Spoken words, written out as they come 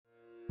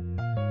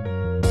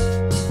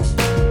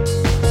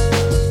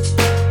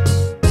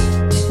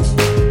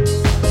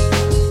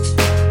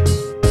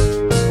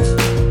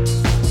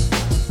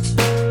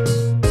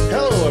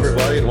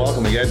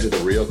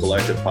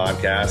Sponsored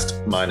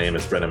Podcast. My name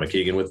is Brendan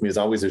McKeegan. With me, as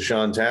always, is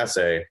Sean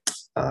Tassay.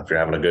 If you're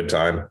having a good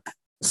time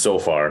so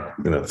far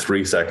in the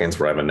 3 seconds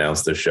where I've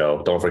announced this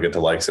show, don't forget to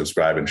like,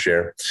 subscribe, and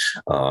share.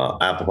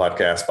 Apple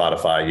Podcast,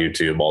 Spotify,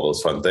 YouTube, all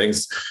those fun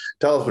things.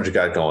 Tell us what you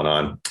got going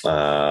on.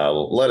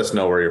 Let us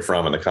know where you're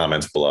from in the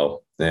comments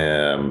below.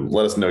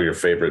 Let us know your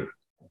favorite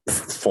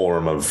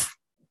form of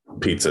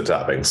pizza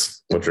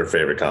toppings. What's your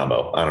favorite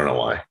combo? I don't know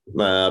why.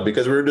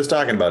 Because we were just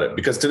talking about it.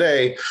 Because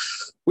today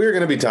we're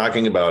going to be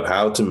talking about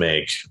how to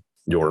make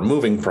your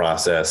moving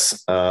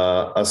process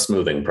a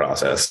smoothing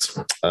process.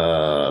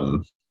 I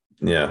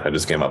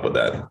just came up with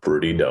that.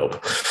 Pretty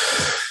dope.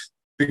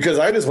 Because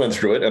I just went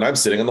through it and I'm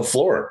sitting on the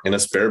floor in a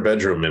spare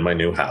bedroom in my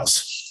new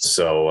house.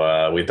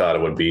 So we thought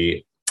it would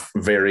be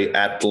very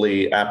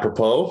aptly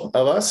apropos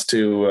of us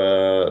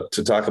to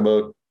talk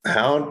about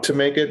how to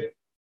make it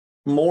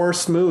more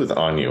smooth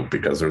on you,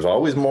 because there's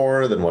always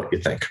more than what you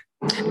think.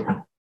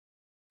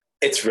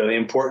 It's really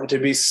important to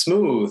be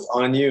smooth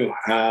on you.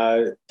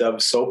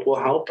 Dove soap will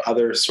help,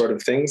 other sort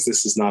of things.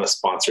 This is not a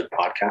sponsored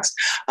podcast.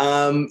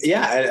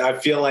 I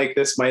feel like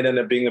this might end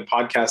up being a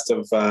podcast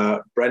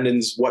of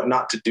Brendan's what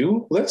not to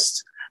do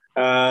list.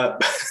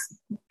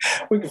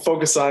 We can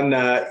focus on,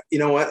 in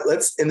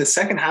the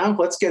second half,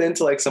 let's get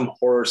into like some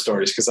horror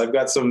stories, because I've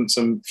got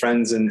some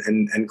friends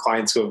and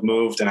clients who have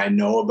moved and I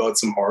know about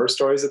some horror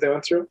stories that they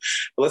went through.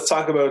 But let's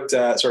talk about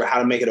sort of how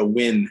to make it a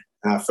win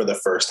for the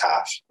first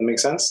half. That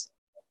makes sense?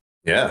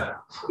 Yeah.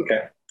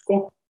 Okay,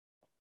 cool.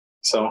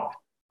 So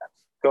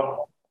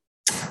go.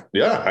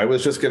 Yeah, I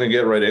was just going to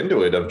get right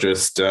into it of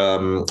just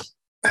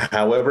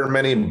however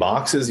many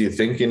boxes you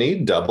think you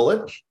need, double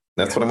it.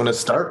 That's what I'm going to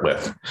start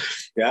with.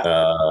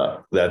 Yeah.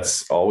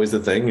 That's always the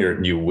thing.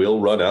 You will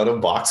run out of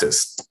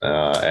boxes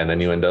and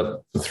then you end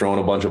up throwing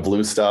a bunch of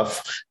blue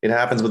stuff. It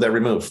happens with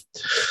every move.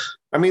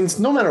 I mean,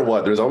 no matter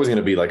what, there's always going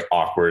to be like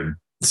awkward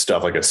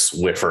stuff like a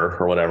Swiffer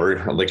or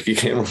whatever. Like you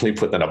can't really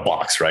put that in a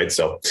box, right?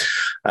 So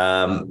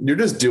you're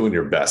just doing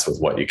your best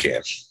with what you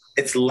can.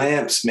 It's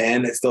lamps,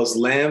 man. It's those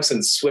lamps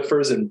and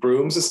Swiffers and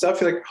brooms and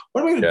stuff. You're like,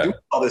 what am I going to do with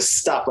all this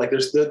stuff? Like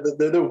they're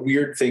the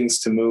weird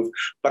things to move.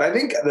 But I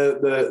think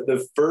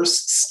the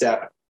first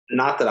step,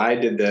 not that I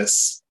did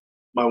this,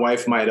 my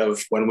wife might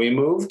have when we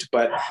moved,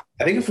 but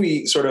I think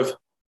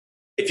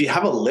if you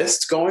have a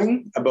list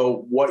going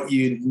about what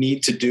you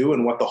need to do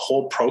and what the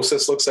whole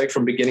process looks like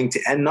from beginning to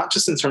end, not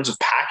just in terms of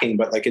packing,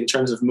 but like in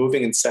terms of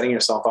moving and setting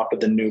yourself up at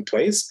the new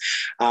place,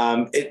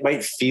 it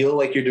might feel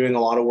like you're doing a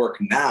lot of work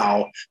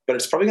now, but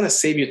it's probably going to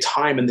save you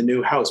time in the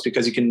new house,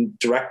 because you can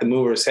direct the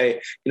movers,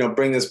 hey,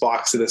 bring this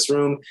box to this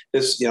room,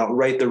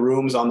 write the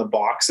rooms on the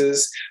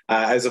boxes,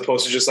 as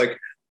opposed to just like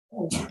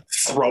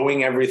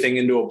throwing everything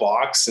into a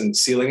box and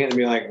sealing it and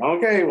being like,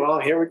 okay, well,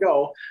 here we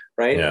go.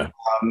 Right. Yeah.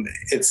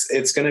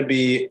 It's going to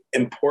be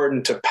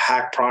important to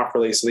pack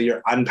properly so that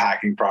you're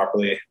unpacking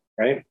properly.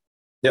 Right.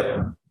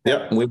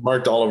 Yep. We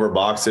marked all of our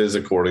boxes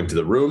according to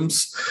the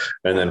rooms.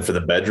 And then for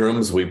the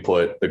bedrooms, we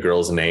put the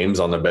girls' names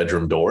on the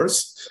bedroom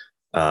doors.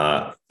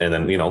 And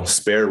then,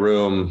 spare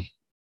room,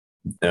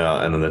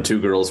 and then the two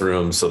girls'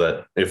 rooms, so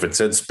that if it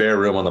said spare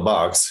room on the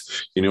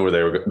box, they knew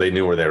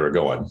where they were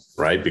going,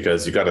 right?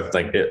 Because you got to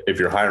think, if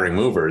you're hiring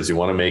movers, you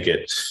want to make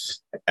it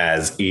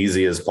as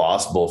easy as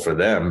possible for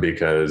them,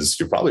 because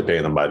you're probably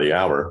paying them by the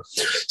hour.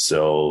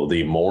 So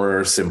the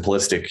more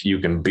simplistic you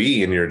can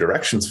be in your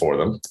directions for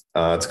them,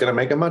 it's going to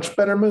make a much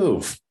better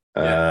move.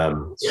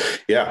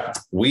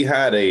 We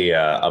had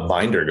a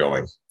binder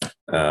going.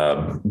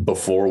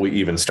 Before we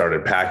even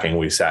started packing,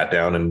 we sat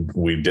down and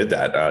we did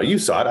that. You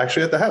saw it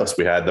actually at the house.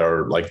 We had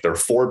their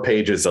 4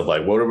 pages of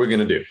like, what are we going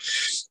to do?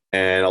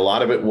 And a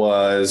lot of it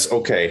was,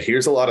 okay,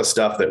 here's a lot of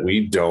stuff that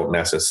we don't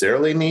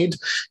necessarily need.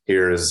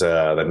 Here's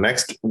the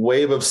next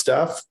wave of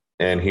stuff.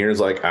 And here's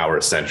like our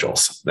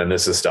essentials. And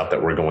this is stuff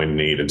that we're going to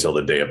need until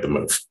the day of the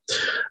move.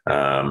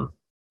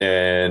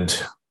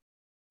 And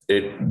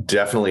it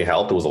definitely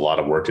helped. It was a lot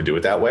of work to do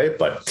it that way,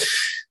 but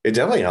it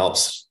definitely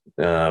helps.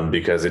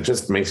 Because it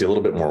just makes you a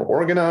little bit more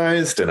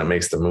organized and it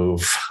makes the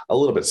move a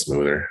little bit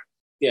smoother.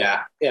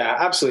 Yeah,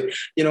 absolutely.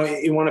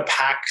 You want to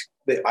pack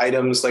the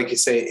items, like you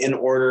say, in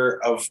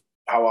order of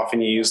how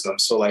often you use them.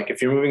 So like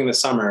if you're moving in the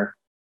summer,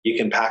 you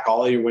can pack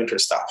all your winter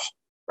stuff,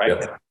 right?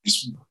 Yep.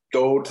 Just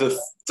go to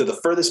the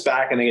furthest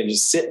back and then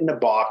just sit in a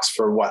box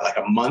for like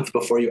a month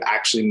before you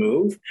actually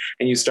move.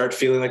 And you start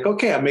feeling like,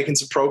 okay, I'm making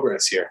some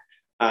progress here.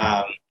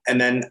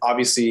 And then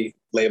obviously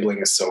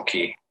labeling is so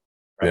key.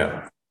 Right?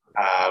 Yeah.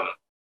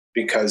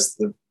 Because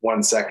the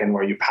 1 second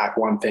where you pack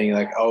one thing, you're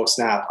like, oh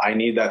snap, I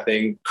need that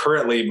thing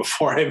currently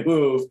before I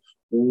move.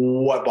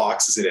 What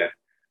box is it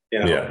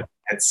in? Yeah.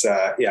 It's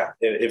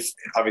if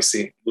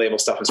obviously label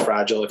stuff is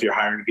fragile. If you're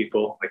hiring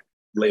people, like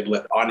label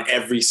it on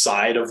every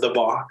side of the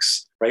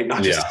box, right?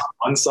 Not just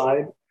on one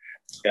side.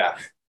 Yeah.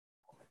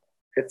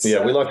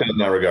 We lucked out in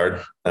that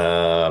regard.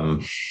 I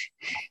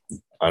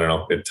don't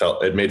know.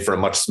 It made for a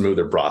much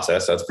smoother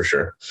process. That's for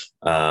sure.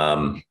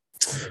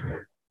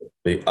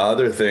 The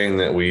other thing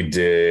that we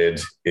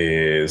did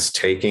is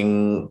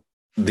taking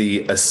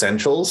the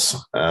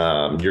essentials,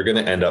 you're going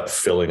to end up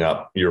filling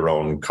up your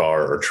own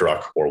car or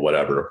truck or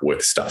whatever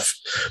with stuff,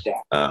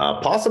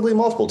 possibly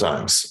multiple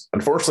times.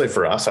 Unfortunately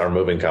for us, our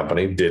moving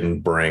company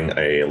didn't bring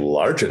a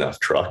large enough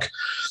truck.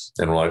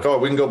 And we're like, oh,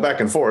 we can go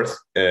back and forth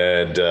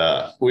and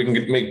we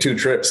can make 2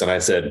 trips. And I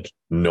said,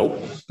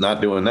 nope,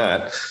 not doing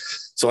that.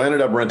 So I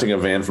ended up renting a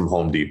van from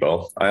Home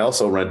Depot. I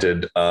also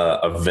rented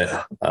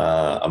a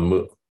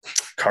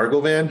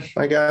cargo van,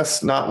 I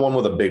guess, not one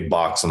with a big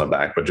box on the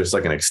back, but just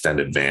like an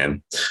extended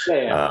van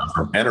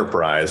from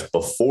Enterprise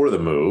before the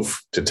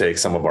move to take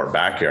some of our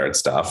backyard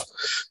stuff.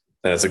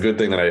 And it's a good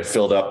thing that I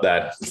filled up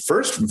that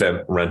first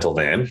rental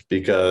van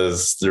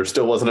because there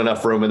still wasn't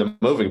enough room in the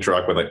moving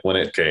truck when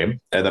it came.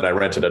 And then I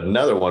rented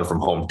another one from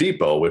Home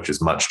Depot, which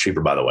is much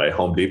cheaper, by the way.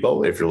 Home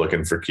Depot, if you're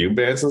looking for cube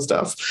vans and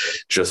stuff,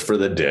 just for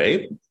the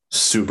day,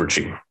 super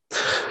cheap.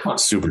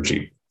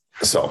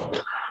 So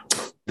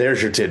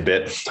there's your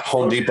tidbit.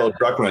 Home Depot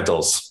truck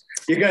rentals.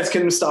 You guys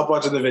can stop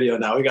watching the video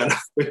now. We got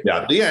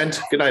the end.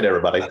 Good night,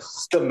 everybody.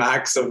 The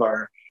max of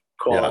our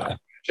quality.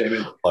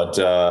 Yeah. But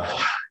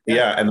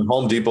and the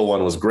Home Depot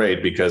one was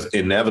great because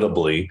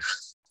inevitably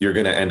you're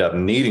going to end up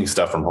needing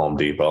stuff from Home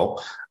Depot.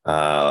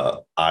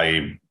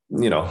 You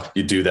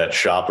do that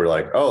shop. We're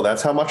like, oh,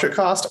 that's how much it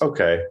cost.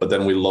 Okay. But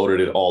then we loaded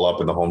it all up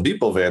in the Home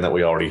Depot van that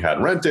we already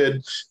had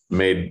rented,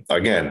 made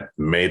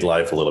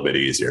life a little bit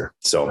easier.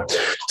 So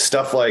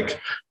stuff like,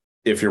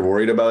 if you're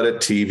worried about it,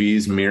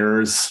 TVs,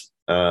 mirrors,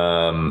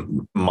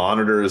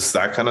 monitors,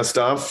 that kind of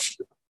stuff,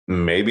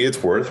 maybe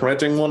it's worth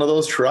renting one of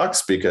those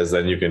trucks because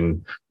then you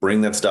can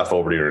bring that stuff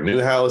over to your new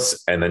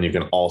house. And then you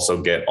can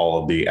also get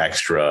all of the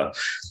extra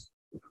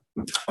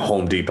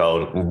Home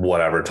Depot,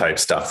 whatever type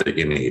stuff that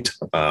you need,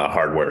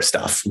 hardware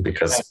stuff,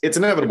 because it's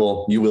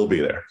inevitable you will be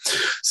there.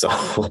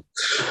 So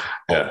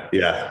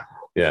yeah.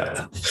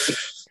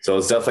 So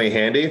it's definitely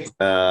handy.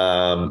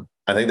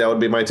 I think that would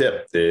be my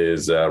tip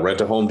is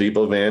rent a Home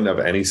Depot van of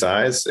any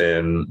size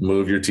and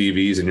move your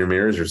TVs and your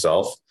mirrors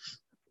yourself.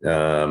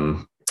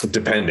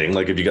 Depending,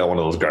 like if you got one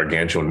of those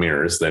gargantuan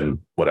mirrors,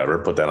 then whatever,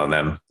 put that on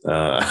them.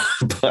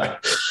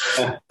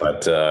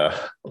 But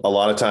a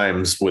lot of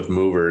times with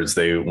movers,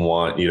 they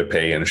want you to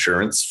pay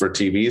insurance for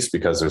TVs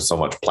because there's so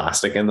much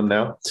plastic in them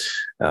now.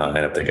 And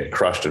if they get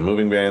crushed in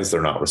moving vans,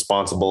 they're not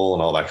responsible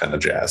and all that kind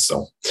of jazz.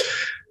 So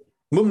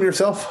move them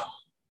yourself.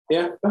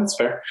 Yeah, that's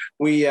fair.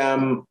 We,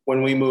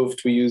 when we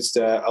moved, we used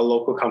a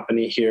local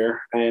company here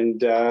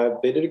and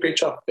they did a great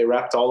job. They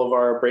wrapped all of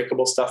our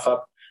breakable stuff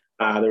up.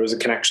 There was a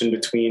connection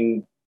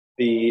between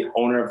the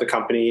owner of the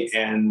company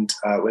and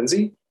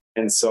Lindsay.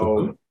 And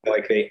so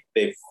like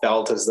they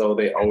felt as though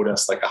they owed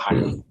us like a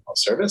high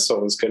service. So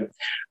it was good.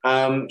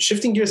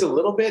 Shifting gears a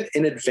little bit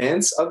in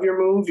advance of your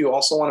move, you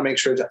also want to make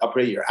sure to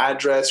update your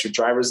address, your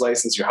driver's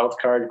license, your health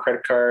card, your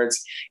credit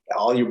cards,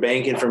 all your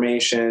bank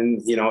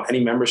information,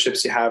 any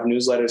memberships you have,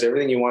 newsletters,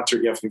 everything you want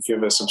to, if you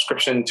have a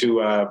subscription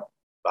to, I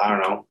don't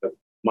know,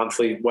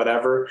 monthly,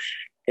 whatever.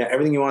 Yeah,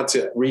 everything you want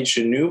to reach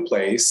a new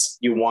place,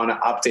 you want to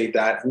update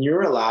that. And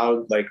you're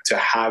allowed to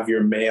have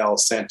your mail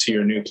sent to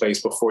your new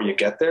place before you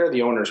get there.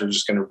 The owners are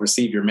just going to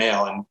receive your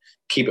mail and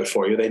keep it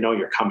for you. They know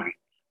you're coming,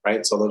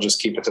 right? So they'll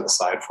just keep it to the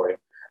side for you.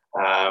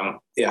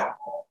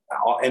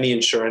 Any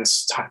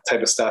insurance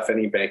type of stuff,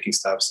 any banking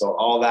stuff. So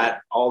all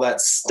that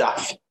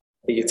stuff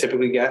that you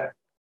typically get,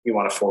 you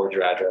want to forward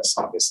your address,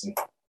 obviously.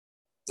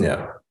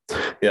 Yeah.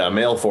 Yeah.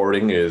 Mail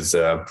forwarding is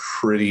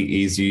pretty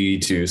easy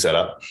to set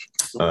up.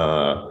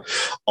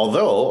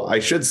 Although I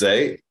should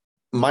say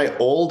my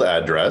old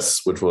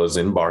address, which was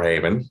in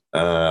Barrhaven,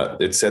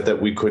 it said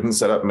that we couldn't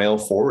set up mail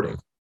forwarding.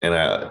 And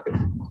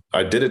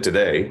I did it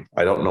today.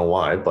 I don't know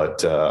why,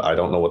 but I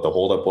don't know what the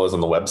holdup was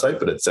on the website,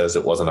 but it says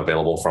it wasn't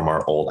available from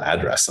our old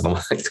address. And I'm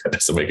like, that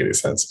doesn't make any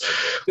sense.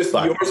 Just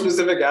your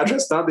specific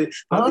address, not the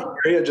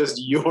area,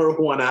 just your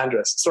one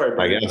address. Sorry.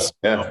 I guess.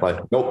 Yeah. Like,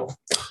 nope.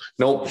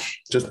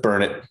 Just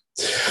burn it.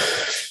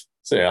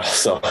 So yeah,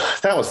 so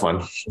that was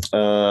fun.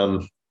 I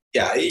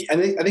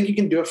think you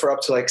can do it for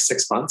up to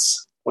 6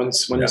 months when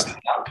you set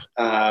it up.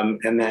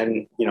 And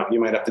then, you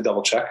might have to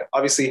double check.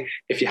 Obviously,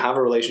 if you have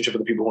a relationship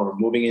with the people who are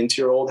moving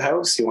into your old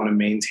house, you want to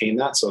maintain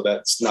that so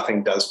that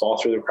nothing does fall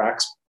through the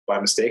cracks by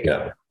mistake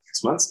in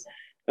 6 months.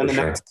 And then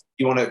next,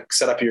 you want to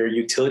set up your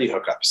utility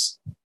hookups,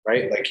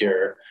 right? Like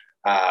your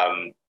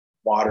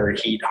water,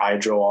 heat,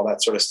 hydro, all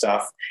that sort of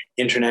stuff,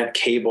 internet,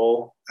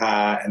 cable.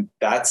 And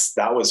that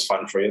was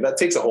fun for you. That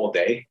takes a whole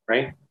day,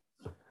 right?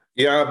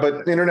 Yeah,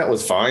 but the internet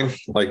was fine.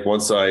 Like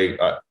once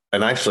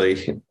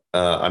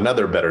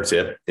another better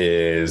tip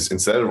is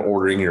instead of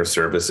ordering your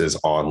services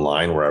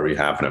online, wherever you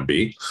happen to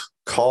be,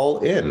 call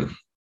in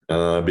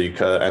and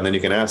then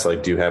you can ask,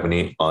 do you have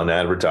any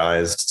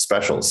unadvertised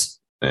specials?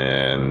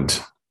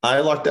 And I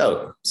lucked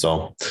out.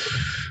 So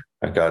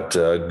I got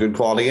good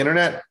quality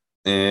internet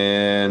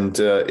and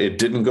it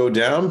didn't go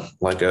down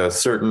like a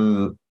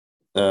certain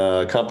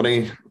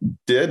company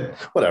did.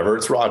 Whatever,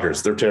 it's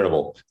Rogers. They're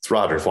terrible. It's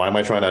Rogers. Why am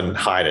I trying to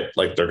hide it?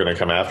 Like they're going to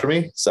come after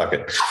me? Suck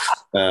it.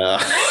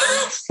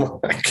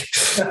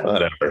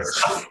 Whatever.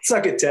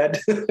 Suck it,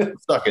 Ted.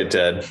 Suck it,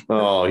 Ted.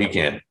 Oh, he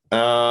can't.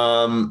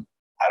 I don't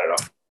know.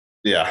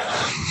 Yeah.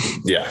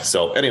 Yeah.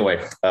 So anyway,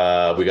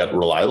 we got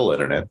reliable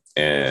internet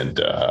and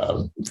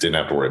didn't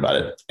have to worry about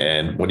it.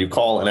 And when you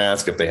call and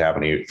ask if they have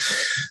any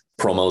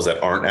promos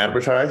that aren't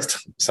advertised,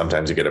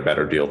 sometimes you get a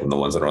better deal than the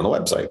ones that are on the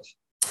website.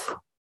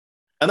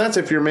 And that's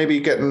if you're maybe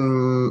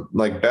getting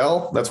like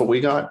Bell. That's what we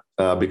got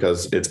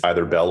because it's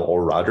either Bell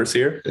or Rogers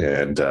here.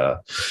 And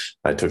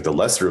I took the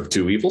lesser of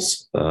two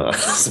evils. I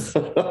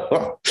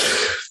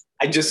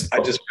just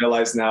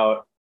realized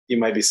now you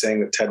might be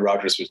saying that Ted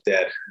Rogers was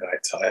dead.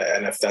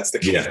 And if that's the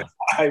case, yeah.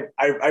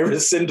 I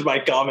rescind my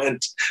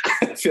comment.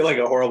 I feel like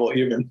a horrible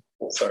human.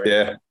 Sorry.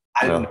 Yeah.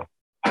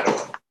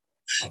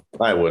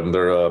 I wouldn't.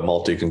 They're a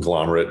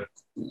multi-conglomerate.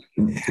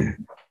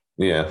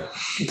 Yeah.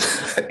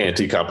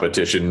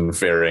 Anti-competition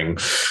fairing.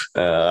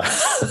 Yeah,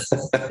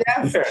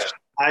 fair.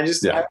 I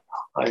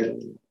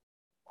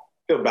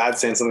feel bad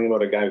saying something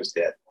about a guy who's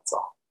dead. That's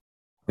all.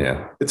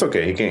 Yeah. It's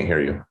okay. He can't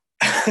hear you.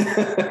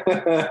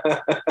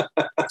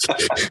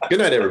 Good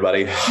night, everybody.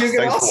 You can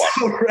Thanks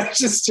also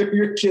register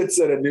your kids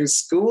at a new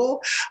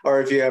school,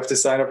 or if you have to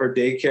sign up for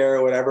daycare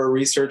or whatever,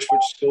 research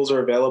which schools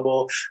are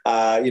available.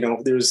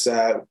 There's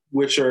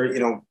which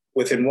are,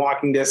 within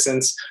walking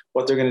distance,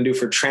 what they're going to do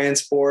for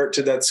transport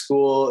to that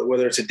school,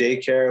 whether it's a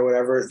daycare or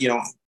whatever,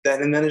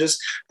 then just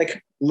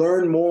like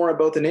learn more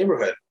about the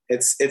neighborhood.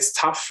 It's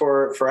tough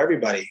for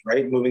everybody,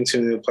 right? Moving to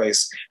a new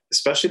place,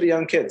 especially the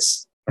young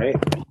kids, right?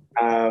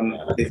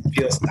 They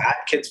feel sad.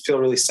 Kids feel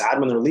really sad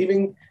when they're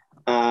leaving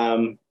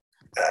an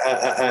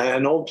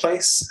old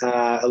place.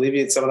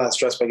 Alleviate some of that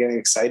stress by getting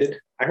excited.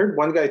 I heard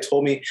one guy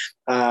told me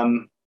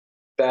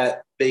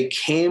that they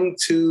came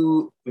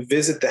to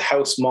visit the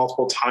house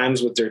multiple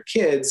times with their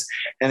kids,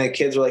 and the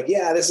kids were like,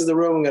 "Yeah, this is the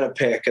room I'm going to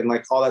pick," and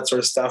like all that sort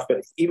of stuff.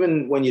 But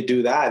even when you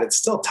do that, it's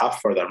still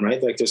tough for them,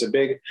 right? Like there's a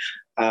big,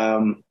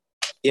 there's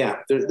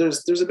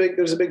a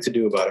big to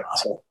do about it.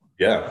 So.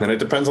 Yeah, and it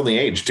depends on the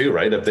age too,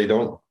 right? If they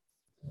don't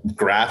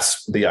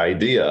grasp the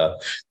idea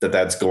that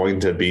that's going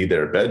to be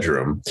their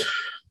bedroom,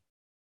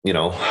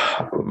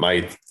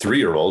 my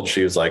 3-year-old,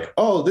 she was like,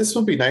 "Oh, this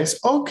would be nice.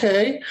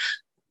 Okay.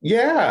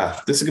 Yeah,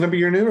 this is going to be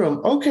your new room.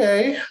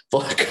 Okay."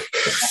 Like,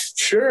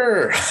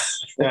 sure.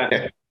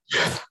 Yeah.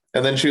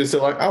 And then she was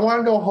still like, "I want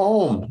to go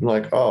home." I'm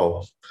like,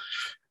 oh,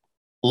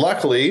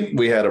 luckily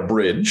we had a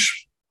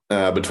bridge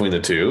between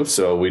the two.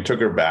 So we took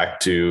her back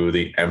to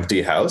the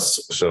empty house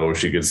so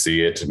she could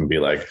see it and be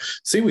like,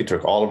 "See, we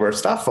took all of our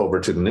stuff over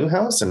to the new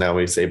house. And now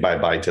we say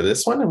bye-bye to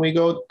this one and we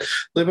go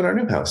live in our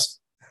new house."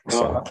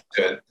 So that's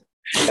good.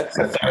 That's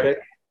cathartic.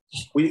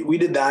 We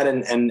did that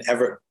and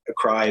Everett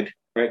cried,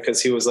 right?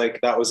 Because he was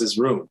like, that was his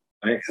room,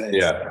 right?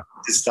 Yeah.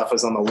 His stuff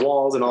was on the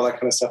walls and all that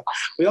kind of stuff.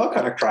 We all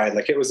kind of cried.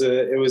 Like it was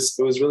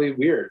really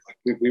weird.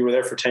 Like we were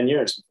there for 10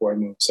 years before I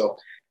moved. So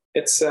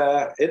it's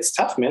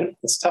tough, man.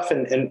 It's tough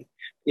and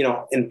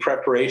in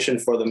preparation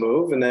for the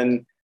move, and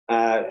then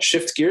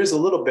shift gears a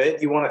little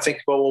bit. You want to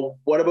think about, well,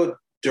 what about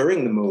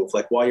during the move?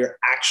 Like while you're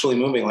actually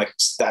moving, like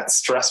that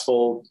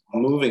stressful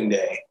moving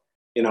day,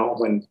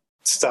 when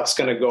stuff's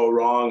going to go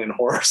wrong and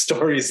horror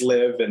stories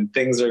live and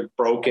things are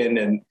broken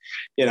and,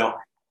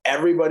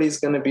 everybody's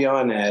going to be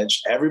on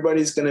edge.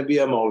 Everybody's going to be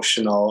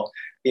emotional,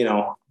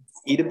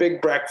 eat a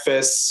big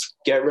breakfast,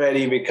 get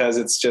ready because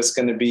it's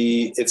going to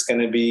be,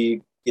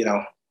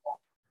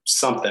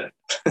 something.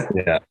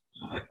 Yeah.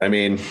 I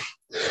mean,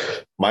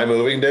 my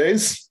moving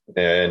days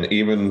and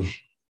even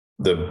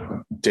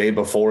the day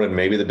before and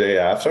maybe the day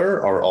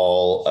after are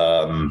all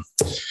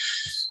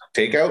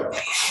takeout,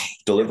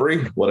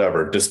 delivery,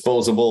 whatever,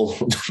 disposable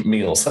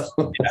meals.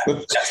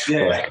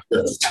 Yeah.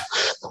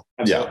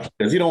 Yeah.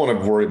 Because you don't want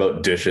to worry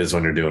about dishes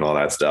when you're doing all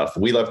that stuff.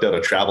 We left out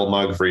a travel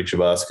mug for each of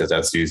us because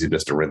that's easy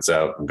just to rinse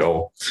out and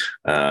go.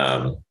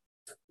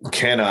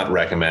 Cannot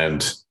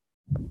recommend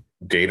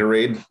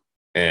Gatorade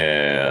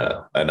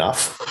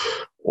enough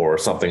or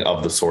something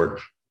of the sort.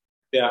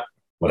 Yeah.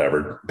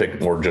 Whatever. Pick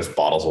more just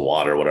bottles of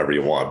water, whatever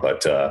you want.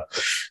 But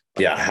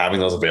having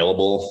those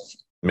available,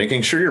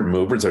 making sure your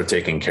movers are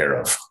taken care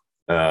of.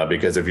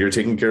 Because if you're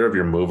taking care of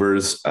your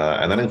movers,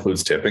 and that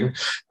includes tipping,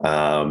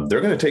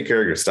 they're going to take care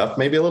of your stuff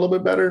maybe a little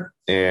bit better,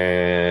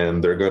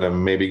 and they're going to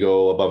maybe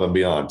go above and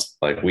beyond.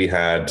 Like we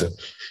had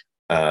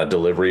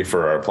delivery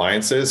for our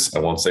appliances. I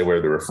won't say where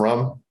they were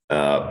from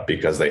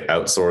because they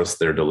outsourced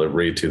their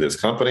delivery to this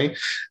company.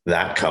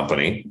 That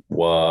company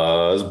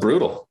was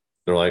brutal.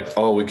 They're like,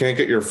 "Oh, we can't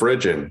get your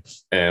fridge in."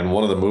 And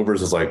one of the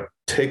movers is like,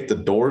 "Take the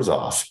doors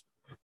off."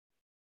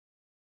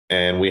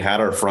 And we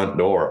had our front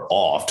door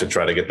off to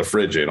try to get the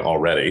fridge in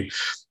already.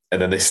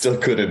 And then they still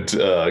couldn't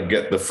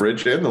get the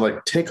fridge in. They're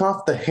like, "Take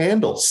off the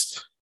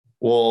handles."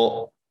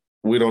 Well,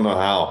 we don't know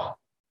how.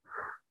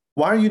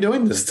 Why are you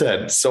doing this,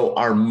 Ted? So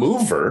our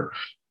mover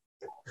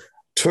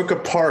took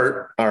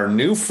apart our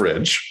new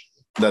fridge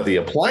that the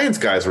appliance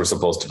guys were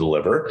supposed to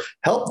deliver,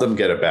 helped them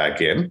get it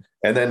back in,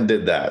 and then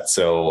did that.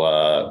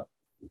 So,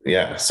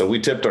 so we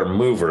tipped our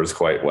movers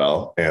quite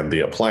well. And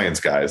the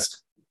appliance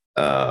guys,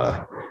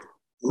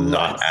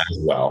 not as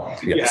well.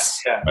 Yes,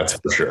 yeah. That's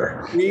for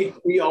sure.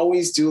 We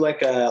always do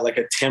like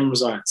a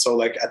Tim's run. So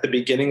like at the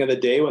beginning of the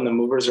day when the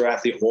movers are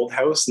at the old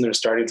house and they're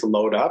starting to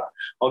load up,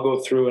 I'll go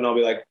through and I'll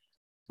be like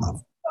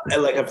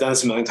I've done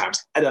this a million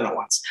times. I've done it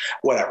once,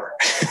 whatever.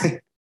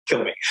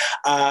 Kill me.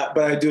 But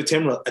I do a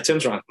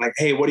Tim's run. Like,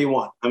 hey, what do you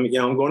want? I'm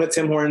going to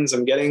Tim Hortons.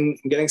 I'm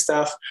getting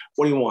stuff.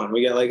 What do you want?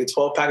 We get like a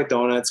 12 pack of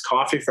donuts,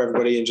 coffee for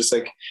everybody. And just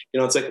like,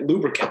 it's like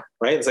lubricant,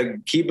 right? It's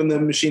like keeping the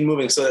machine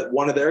moving so that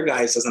one of their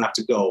guys doesn't have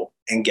to go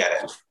and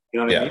get it.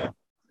 You know what I mean?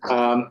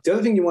 The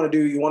other thing you want to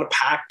do, you want to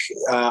pack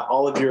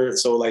all of your,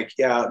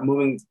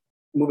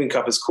 moving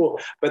cup is cool,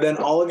 but then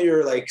all of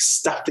your like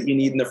stuff that you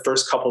need in the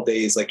first couple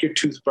days, like your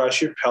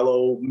toothbrush, your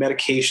pillow,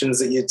 medications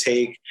that you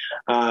take,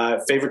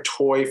 favorite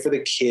toy for the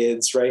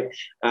kids, right?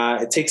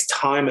 It takes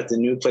time at the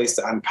new place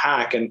to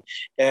unpack, and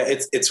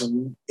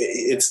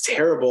it's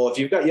terrible if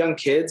you've got young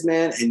kids,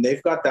 man, and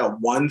they've got that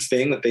one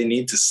thing that they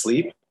need to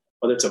sleep,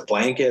 whether it's a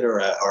blanket or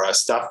a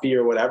stuffy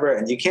or whatever,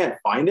 and you can't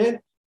find it.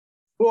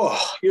 Oh,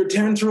 you're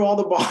tearing through all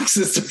the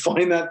boxes to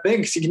find that thing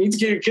because you need to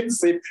get your kids to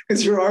sleep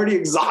because you're already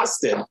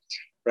exhausted.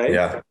 Right.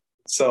 Yeah.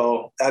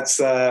 So that's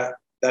my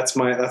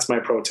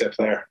pro tip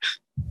there.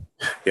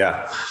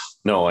 Yeah.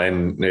 No,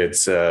 and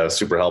it's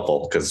super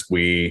helpful because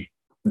we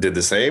did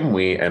the same.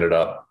 We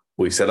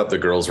set up the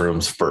girls'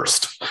 rooms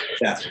first.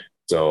 Yeah.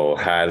 So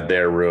had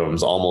their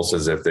rooms almost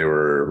as if they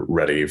were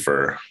ready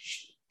for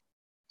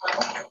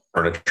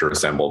furniture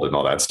assembled and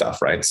all that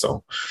stuff. Right.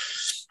 So,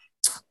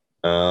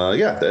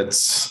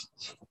 that's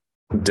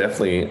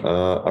definitely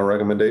a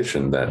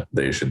recommendation that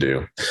they should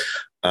do.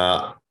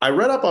 I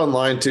read up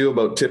online too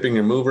about tipping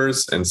your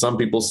movers, and some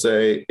people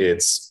say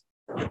it's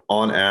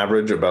on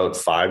average about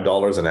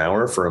 $5 an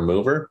hour for a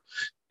mover.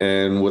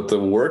 And with the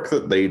work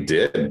that they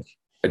did,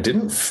 I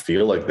didn't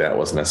feel like that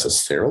was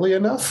necessarily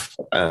enough.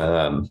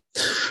 But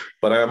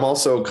I'm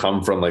also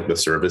come from like the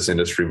service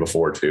industry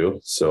before too.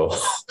 So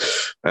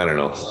I don't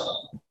know.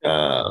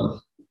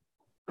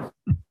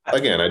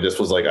 Again, I just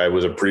was like, I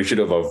was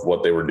appreciative of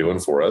what they were doing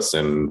for us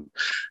and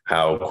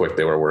how quick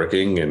they were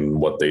working and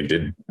what they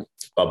did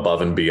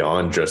above and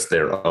beyond just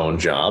their own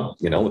job,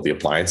 with the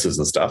appliances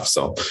and stuff.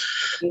 So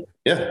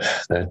yeah,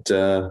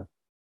 that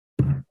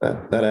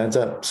adds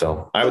up.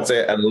 So I would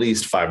say at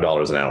least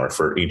 $5 an hour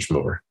for each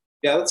mover.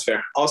 Yeah, that's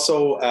fair.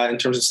 Also, in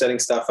terms of setting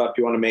stuff up,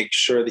 you want to make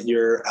sure that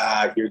your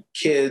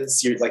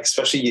kids,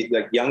 especially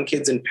like young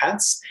kids and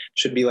pets,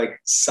 should be like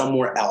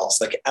somewhere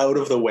else, like out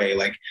of the way,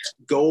 like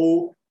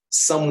go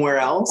somewhere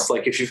else.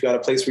 Like if you've got a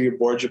place where you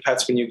board your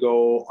pets when you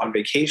go on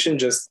vacation,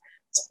 just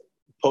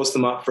post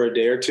them up for a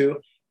day or two,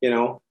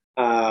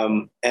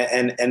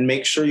 and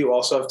make sure you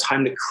also have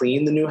time to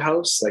clean the new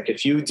house. Like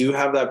if you do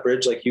have that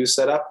bridge, like you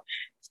set up,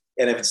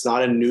 and if it's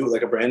not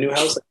a brand new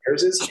house like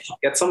yours is,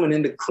 get someone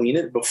in to clean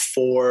it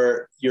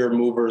before your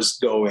movers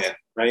go in,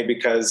 right?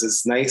 Because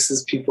as nice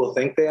as people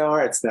think they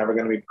are, it's never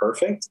going to be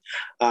perfect.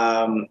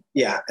 And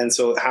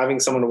so having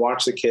someone to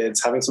watch the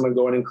kids, having someone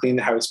go in and clean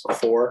the house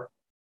before,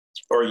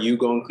 or you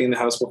go and clean the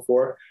house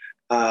before.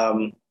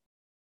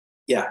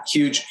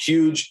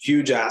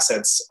 Huge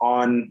assets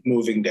on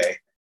moving day.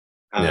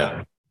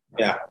 Yeah.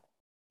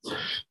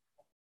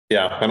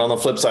 And on the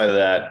flip side of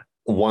that,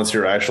 once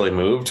you're actually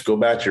moved, go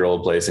back to your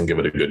old place and give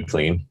it a good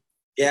clean.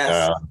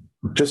 Yes.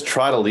 Just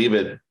try to leave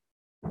it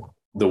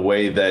the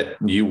way that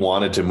you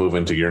wanted to move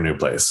into your new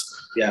place.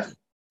 Yeah.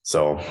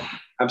 So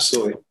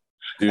absolutely.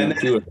 So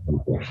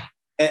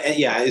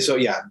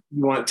you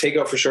want to take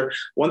out for sure.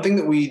 One thing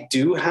that we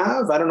do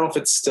have, I don't know if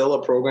it's still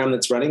a program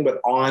that's running,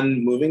 but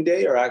on moving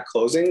day or at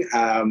closing,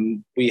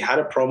 we had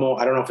a promo.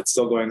 I don't know if it's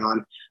still going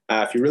on.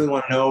 If you really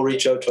want to know,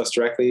 reach out to us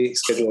directly,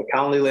 schedule a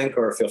Calendly link,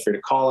 or feel free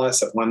to call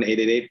us at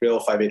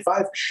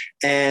 1-888-REAL-585.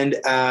 And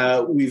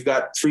we've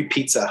got free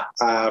pizza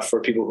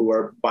for people who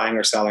are buying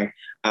or selling.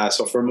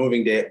 So for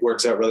moving day, it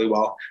works out really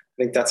well.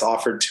 I think that's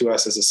offered to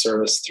us as a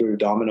service through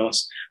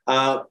Domino's.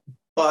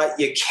 But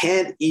you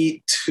can't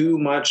eat too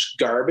much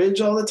garbage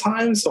all the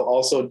time. So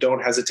also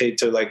don't hesitate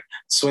to like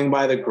swing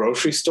by the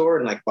grocery store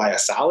and like buy a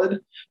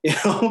salad,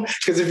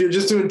 because if you're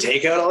just doing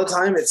takeout all the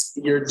time,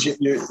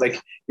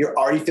 you're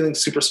already feeling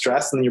super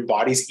stressed and your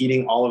body's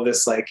eating all of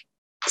this like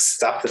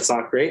stuff that's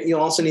not great. You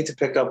also need to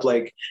pick up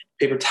like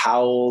paper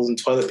towels and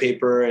toilet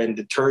paper and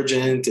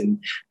detergent and,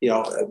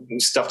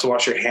 stuff to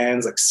wash your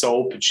hands, like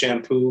soap and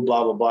shampoo,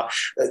 blah, blah, blah,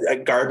 a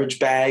garbage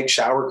bag,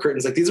 shower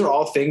curtains. Like these are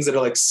all things that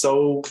are like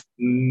so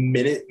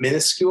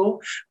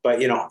minuscule.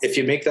 But, if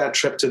you make that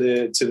trip to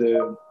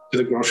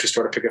the grocery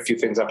store to pick a few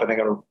things up, I think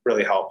it'll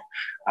really help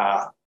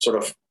sort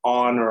of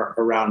on or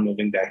around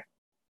moving day.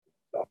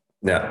 So.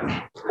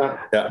 Yeah,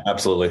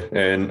 absolutely.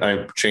 And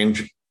I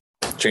change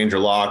your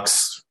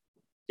locks.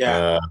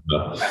 Yeah.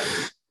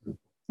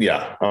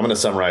 I'm going to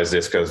summarize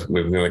this because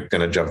we're going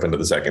to jump into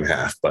the second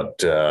half, but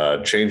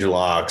change your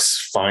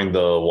locks, find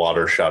the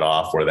water shut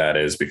off where that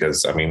is,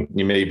 because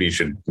you maybe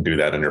should do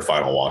that in your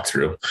final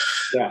walkthrough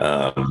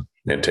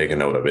and take a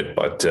note of it.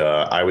 But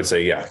I would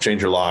say,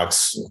 change your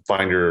locks,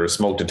 find your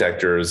smoke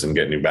detectors and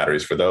get new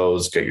batteries for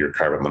those, get your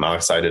carbon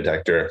monoxide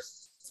detector.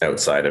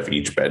 outside of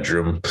each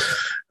bedroom.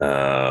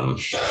 Make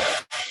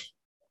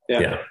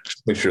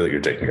sure that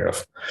you're taken care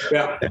of.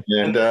 Yeah.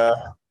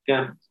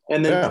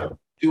 And then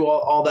do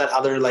all that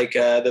other, like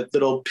the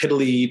little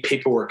piddly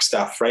paperwork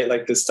stuff, right?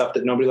 Like the stuff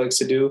that nobody likes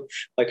to do,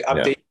 like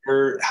update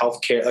your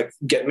healthcare, like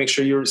make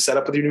sure you're set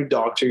up with your new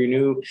doctor, your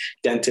new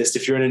dentist.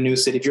 If you're in a new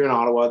city, if you're in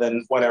Ottawa,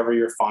 then whatever,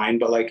 you're fine.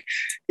 But like,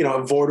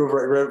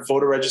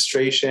 voter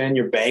registration,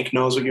 your bank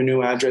knows what your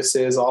new address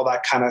is, all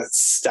that kind of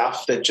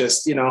stuff that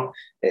just,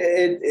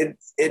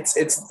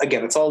 it's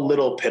again, it's all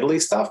little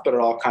piddly stuff, but it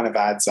all kind of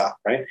adds up.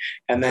 Right.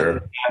 And then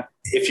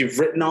if you've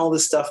written all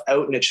this stuff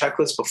out in a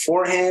checklist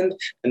beforehand,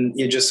 and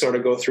you just sort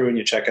of go through and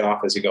you check it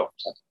off as you go.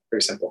 So,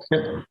 very simple.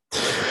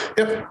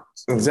 Yep,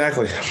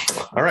 exactly.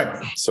 All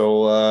right.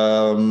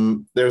 So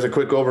there's a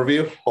quick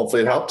overview.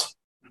 Hopefully it helped.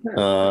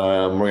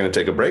 We're going to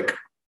take a break.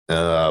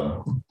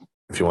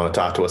 If you want to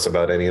talk to us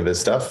about any of this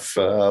stuff,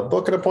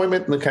 book an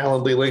appointment in the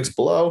Calendly links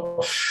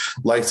below.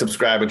 Like,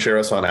 subscribe, and share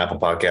us on Apple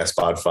Podcasts,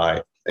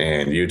 Spotify,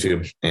 and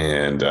YouTube.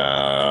 And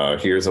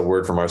here's a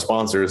word from our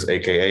sponsors,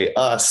 aka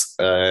us.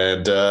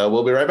 And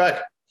we'll be right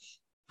back.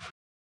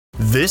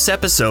 This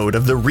episode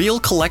of the Real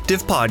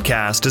Collective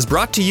podcast is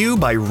brought to you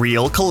by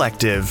Real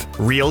Collective.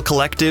 Real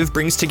Collective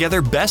brings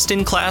together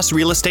best-in-class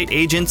real estate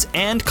agents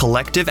and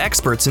collective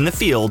experts in the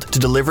field to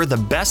deliver the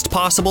best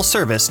possible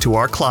service to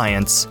our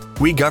clients.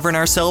 We govern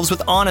ourselves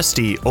with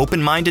honesty,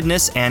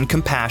 open-mindedness, and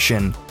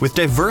compassion. With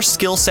diverse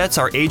skill sets,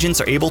 our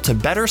agents are able to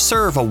better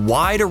serve a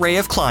wide array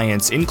of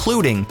clients,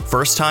 including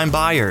first-time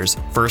buyers,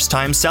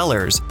 first-time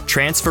sellers,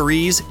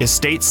 transferees,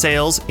 estate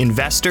sales,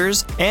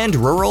 investors, and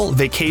rural,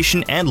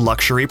 vacation, and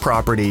luxury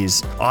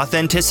properties.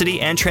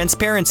 Authenticity and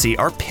transparency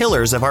are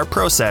pillars of our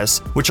process,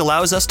 which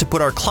allows us to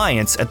put our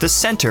clients at the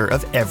center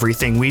of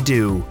everything we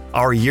do.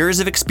 Our years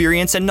of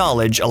experience and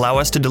knowledge allow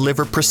us to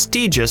deliver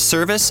prestigious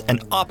service and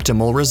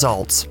optimal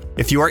results.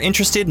 If you are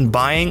interested in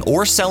buying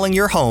or selling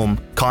your home,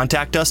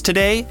 contact us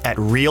today at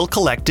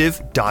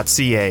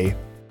realcollective.ca.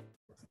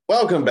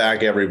 Welcome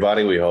back,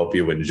 everybody. We hope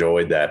you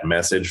enjoyed that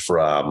message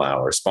from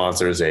our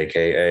sponsors,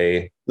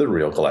 aka The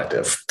Real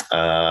Collective.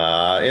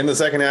 In the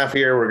second half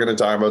here, we're going to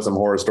talk about some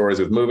horror stories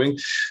with moving.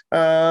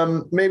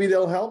 Maybe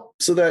they'll help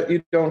so that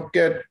you don't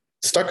get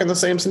stuck in the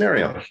same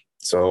scenario.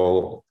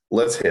 So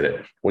let's hit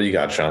it. What do you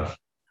got, Sean?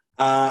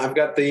 I've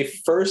got the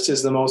first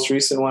is the most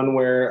recent one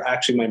where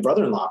actually my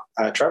brother-in-law,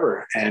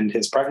 Trevor, and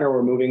his partner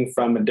were moving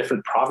from a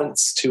different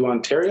province to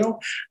Ontario.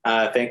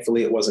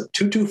 Thankfully, it wasn't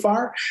too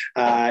far.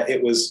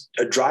 It was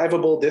a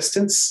drivable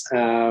distance.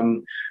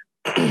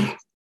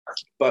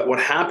 But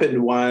what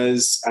happened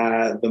was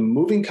the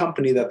moving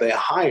company that they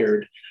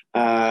hired,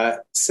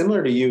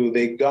 similar to you,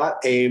 they got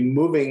a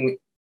moving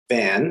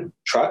van,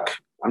 truck,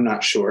 I'm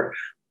not sure,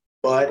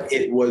 but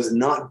it was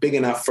not big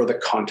enough for the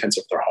contents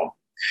of their home.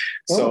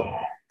 So,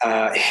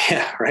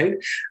 right.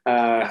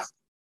 I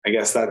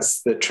guess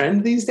that's the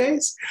trend these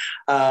days.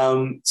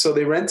 So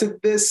they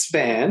rented this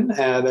van.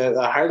 They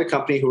hired a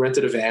company who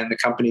rented a van. The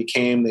company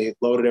came, they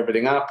loaded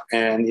everything up,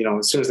 and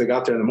as soon as they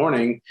got there in the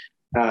morning,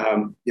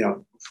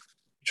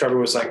 Trevor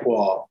was like,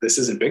 "Well, this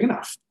isn't big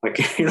enough.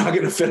 Like, you're not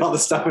going to fit all the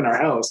stuff in our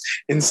house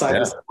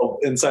inside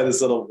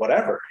this little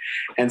whatever."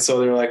 And so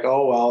they're like,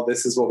 "Oh well,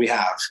 this is what we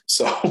have."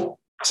 So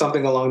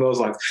something along those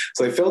lines.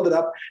 So they filled it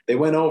up. They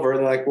went over. And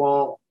they're like,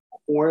 "Well,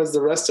 where's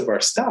the rest of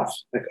our stuff?"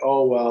 Like,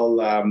 "Oh,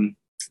 well,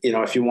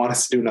 if you want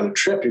us to do another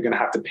trip, you're going to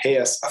have to pay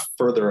us a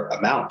further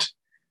amount."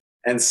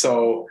 And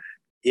so,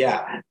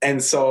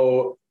 And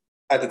so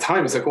at the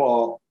time it's like,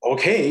 "Well,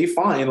 okay,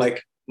 fine.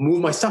 Like,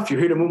 move my stuff. You're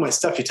here to move my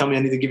stuff. You tell me I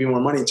need to give you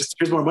more money. Just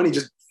here's more money.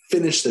 Just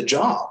finish the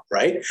job."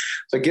 Right.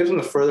 So it gives them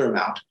the further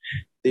amount.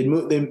 They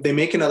move, they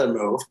make another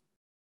move,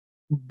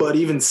 but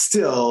even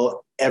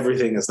still,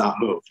 everything is not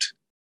moved.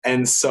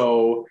 And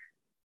so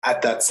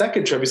at that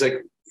second trip, he's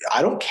like,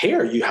 "I don't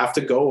care. You have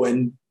to go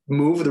and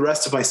move the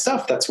rest of my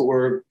stuff. That's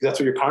what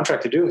you're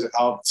contracted to do." He's like,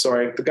 "Oh,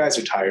 sorry, the guys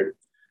are tired.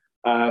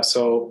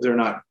 So they're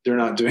not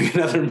doing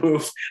another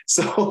move."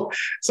 So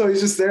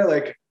he's just there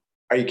like,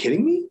 "Are you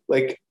kidding me?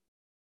 Like,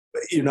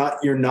 you're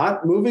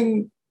not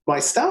moving my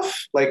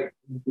stuff. Like,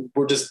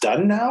 we're just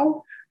done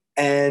now."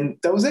 And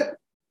that was it.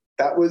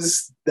 That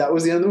was the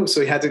end of the move.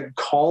 So he had to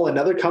call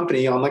another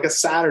company on like a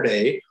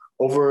Saturday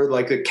over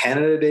like a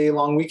Canada Day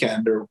long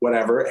weekend or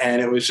whatever.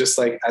 And it was just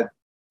like a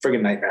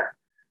friggin' nightmare.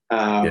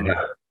 And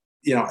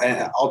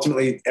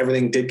ultimately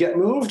everything did get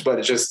moved, but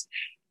it's just,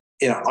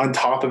 on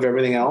top of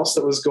everything else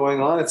that was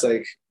going on, it's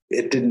like,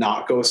 it did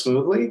not go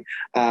smoothly.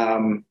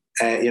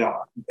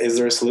 Is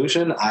there a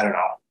solution? I don't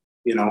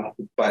know,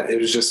 but it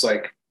was just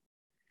like,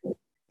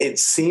 it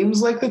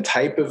seems like the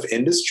type of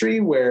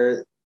industry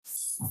where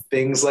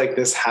things like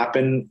this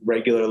happen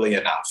regularly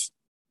enough.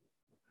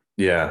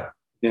 Yeah.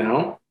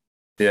 Yeah.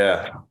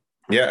 Yeah.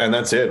 And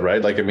that's it,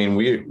 right? Like, I mean,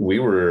 we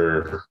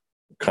were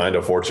kind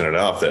of fortunate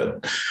enough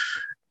that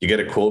you get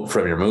a quote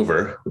from your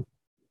mover.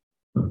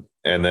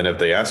 And then if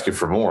they ask you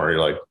for more, you're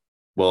like,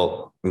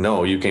 "Well,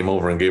 no, you came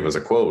over and gave us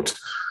a quote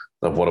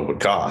of what it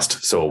would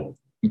cost." So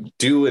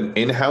do an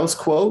in-house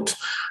quote.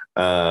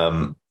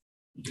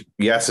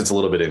 Yes, it's a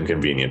little bit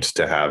inconvenient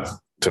to have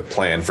to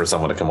plan for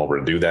someone to come over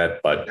to do that,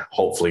 but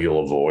hopefully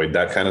you'll avoid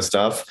that kind of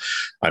stuff.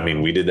 I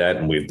mean, we did that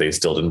and they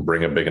still didn't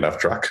bring a big enough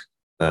truck.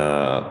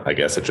 I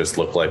guess it just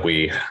looked like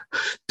we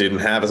didn't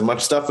have as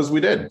much stuff as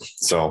we did.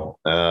 So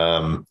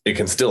it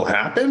can still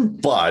happen,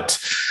 but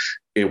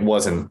it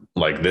wasn't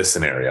like this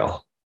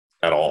scenario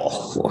at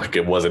all. Like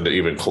it wasn't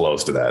even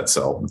close to that.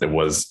 So it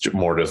was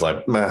more just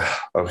like,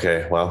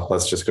 okay, well,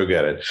 let's just go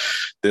get it.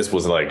 This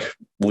was like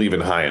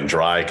leaving high and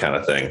dry kind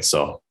of thing.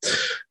 So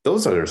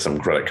those are some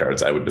credit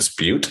cards I would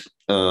dispute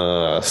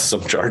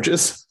some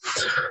charges.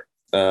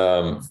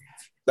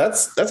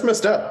 That's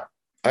messed up.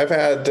 I've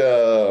had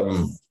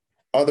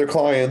other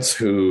clients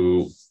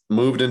who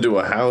moved into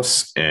a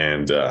house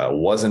and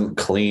wasn't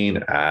clean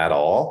at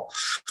all.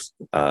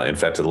 In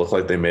fact, it looked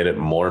like they made it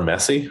more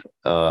messy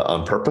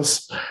on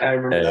purpose. I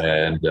remember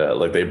and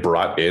like they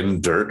brought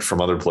in dirt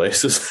from other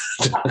places.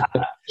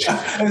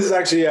 This is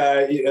actually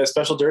a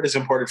special dirt is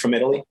imported from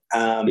Italy.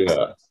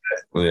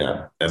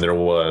 Yeah. And there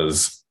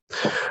was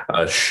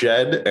a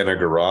shed and a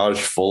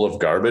garage full of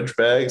garbage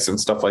bags and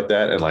stuff like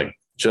that. And like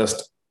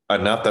just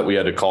enough that we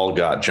had to call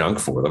Got Junk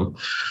for them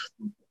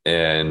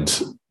and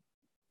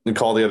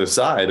call the other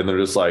side. And they're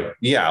just like,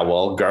 yeah,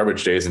 well,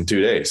 garbage day is in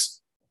 2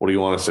 days. What do you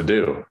want us to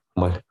do?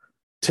 I'm like,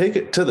 take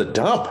it to the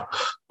dump.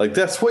 Like,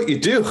 that's what you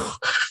do.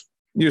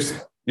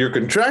 You're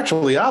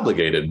contractually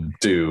obligated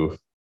to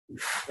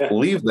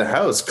leave the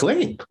house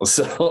clean.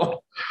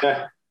 So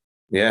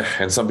yeah.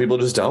 And some people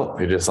just don't.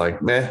 They're just like,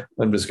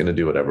 I'm just going to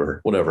do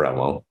whatever I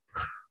want.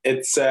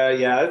 It's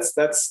that's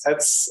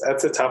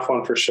a tough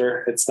one for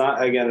sure. It's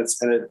not, again,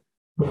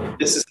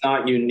 this is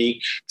not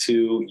unique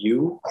to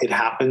you. It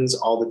happens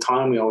all the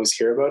time. We always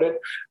hear about it.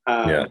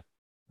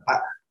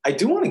 I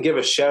do want to give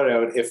a shout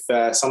out if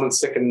someone's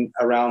sticking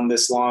around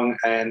this long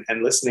and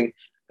listening.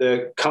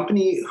 The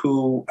company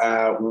who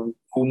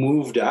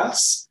moved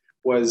us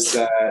was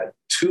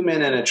 2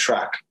 men and a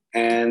truck,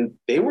 and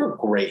they were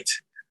great.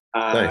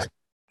 Nice.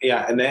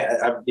 Yeah, and they,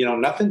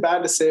 nothing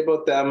bad to say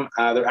about them.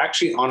 They're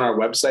actually on our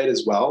website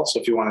as well. So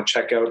if you want to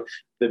check out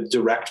the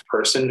direct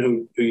person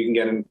who you can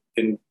get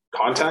in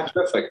contact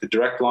with, like the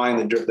direct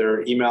line,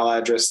 their email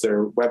address,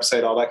 their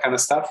website, all that kind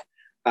of stuff.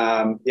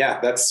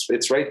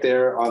 It's right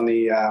there on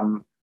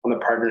the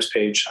partners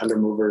page under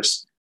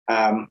movers.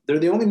 They're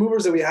the only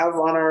movers that we have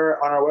on our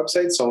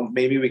website. So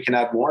maybe we can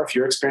add more. If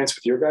your experience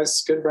with your guys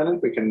is good, Brendan,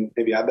 we can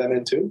maybe add that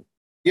in too.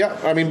 Yeah.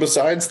 I mean,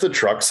 besides the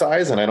truck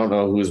size, and I don't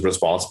know who's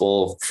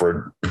responsible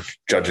for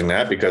judging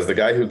that because the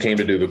guy who came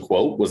to do the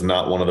quote was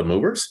not one of the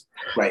movers.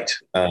 Right.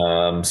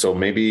 So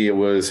maybe it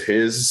was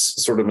his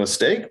sort of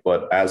mistake,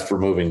 but as for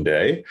moving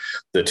day,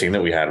 the team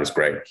that we had was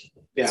great.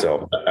 Yeah.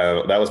 So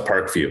that was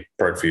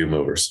Parkview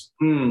Movers.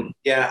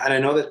 Yeah. And I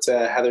know that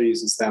Heather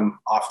uses them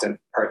often,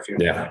 Parkview.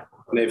 Yeah.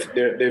 And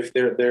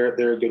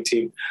they're a good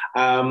team.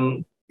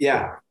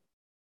 Yeah.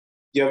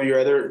 You have your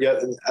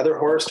other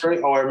horror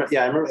story? Oh, I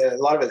remember a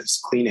lot of it is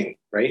cleaning,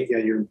 right? Yeah,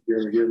 you're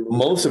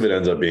most of it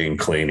ends up being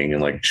cleaning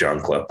and like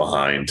junk left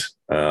behind.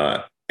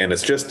 And I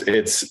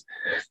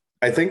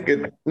think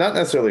it's not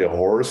necessarily a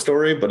horror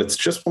story, but it's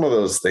just one of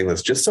those things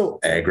that's just so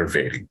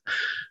aggravating,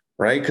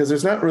 right? Because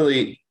it's not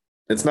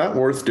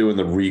worth doing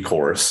the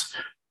recourse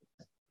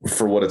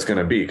for what it's going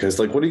to be. Because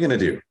like, what are you going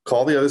to do?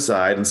 Call the other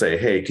side and say,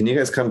 hey, can you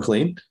guys come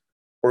clean?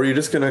 Or are you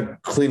just going to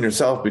clean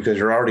yourself because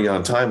you're already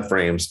on time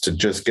frames to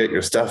just get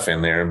your stuff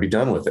in there and be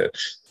done with it?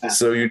 Yeah.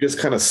 So you just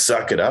kind of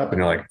suck it up and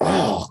you're like,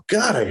 oh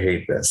God, I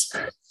hate this.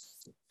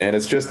 And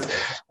it's just,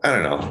 I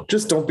don't know,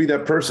 just don't be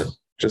that person.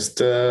 Just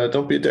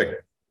don't be a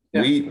dick.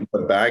 Yeah. We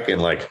went back and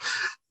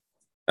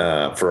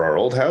for our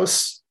old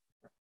house,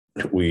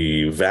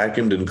 we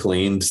vacuumed and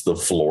cleaned the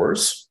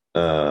floors,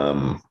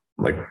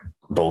 like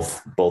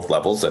both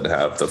levels that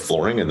have the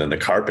flooring and then the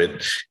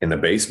carpet in the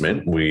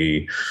basement.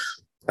 We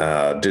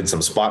did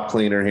some spot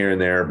cleaner here and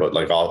there, but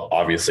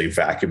obviously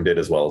vacuumed it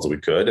as well as we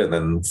could. And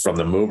then from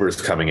the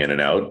movers coming in and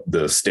out,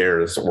 the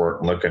stairs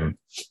weren't looking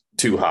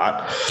too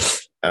hot.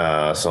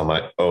 So I'm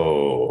like,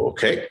 oh,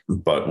 okay.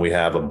 But we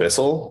have a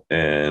Bissell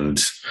and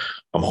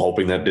I'm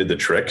hoping that did the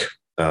trick.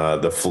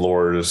 The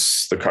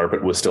floors, the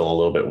carpet was still a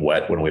little bit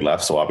wet when we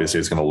left. So obviously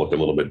it's going to look a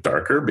little bit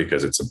darker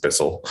because it's a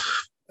Bissell.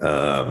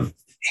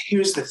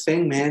 Here's the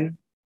thing, man.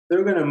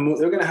 They're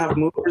going to have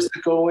movers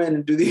that go in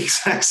and do the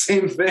exact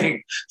same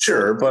thing.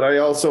 Sure. But I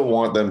also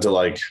want them to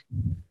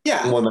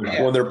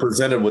when they're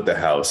presented with the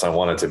house, I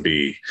want it to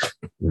be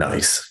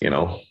nice,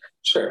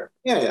 Sure.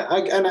 Yeah. I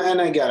get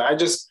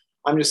it.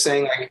 I'm just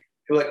saying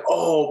you're like,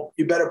 oh,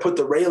 you better put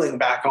the railing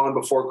back on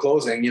before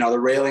closing. The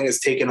railing is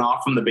taken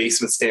off from the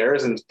basement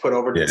stairs and put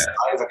over to the side.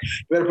 Like,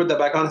 you better put that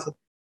back on.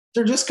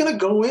 They're just going to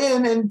go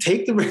in and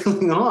take the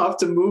railing off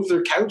to move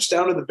their couch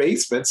down to the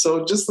basement.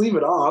 So just leave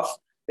it off.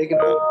 They can,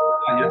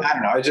 I don't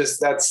know.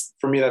 That's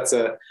for me, that's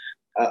a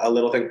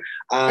little thing.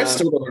 I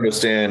still don't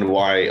understand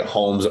why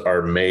homes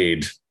are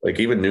made, like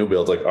even new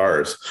builds like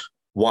ours,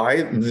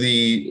 why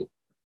the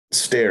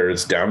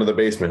stairs down to the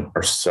basement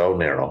are so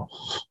narrow.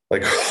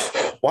 Like,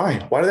 why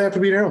do they have to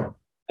be narrow?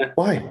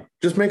 Why?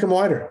 Just make them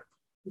wider.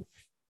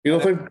 You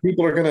don't think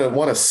people are going to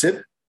want to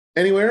sit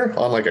anywhere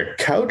on like a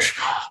couch?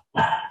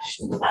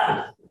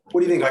 What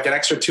do you think? Like an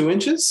extra 2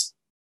 inches?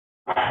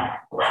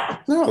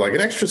 No, like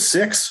an extra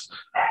 6.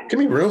 Give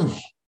me room.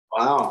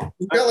 Wow.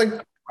 You got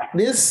like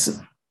this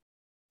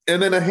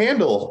and then a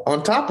handle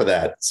on top of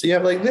that. So you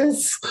have like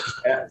this.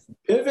 Yeah.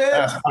 Pivot.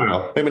 I don't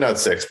know. Maybe not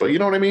 6, but you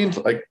know what I mean?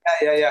 Like,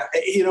 Yeah.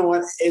 You know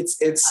what?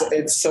 It's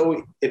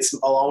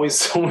always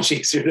so much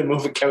easier to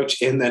move a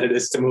couch in than it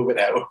is to move it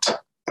out.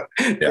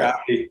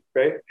 Gravity,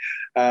 right?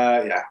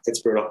 Yeah,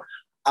 it's brutal.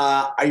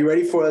 Are you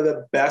ready for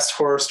the best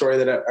horror story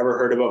that I've ever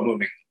heard about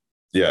moving?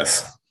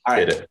 yes. All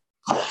right. Hit it.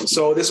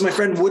 So this is my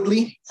friend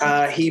Woodley.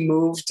 He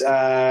moved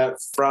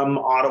from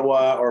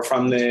Ottawa, or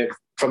from the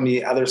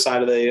other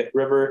side of the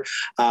river,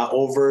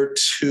 over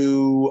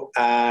to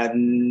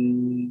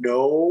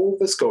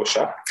Nova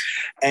Scotia,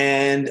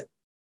 and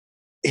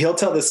he'll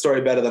tell this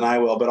story better than I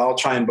will, but I'll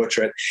try and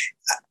butcher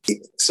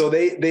it. So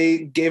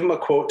they gave him a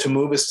quote to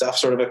move his stuff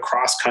sort of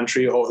across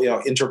country,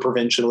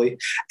 interprovincially,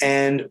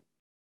 and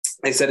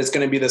they said it's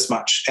going to be this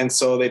much. And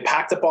so they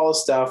packed up all the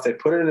stuff, they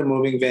put it in a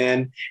moving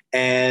van,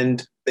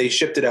 and they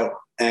shipped it out.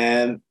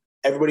 And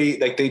everybody,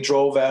 like, they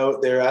drove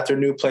out, they're at their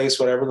new place,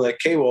 whatever. They're like,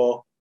 okay,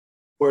 well,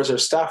 where's our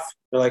stuff?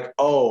 They're like,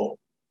 oh,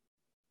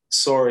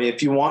 sorry,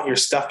 if you want your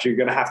stuff, you're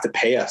going to have to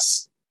pay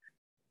us.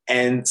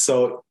 And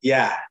so,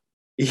 yeah.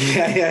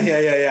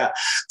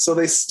 So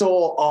they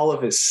stole all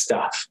of his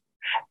stuff,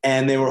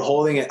 and they were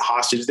holding it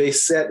hostage. They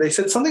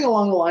said something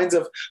along the lines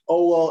of,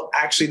 oh, well,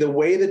 actually the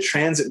way the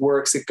transit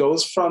works, it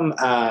goes from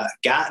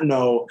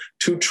Gatineau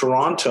to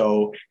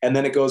Toronto, and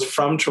then it goes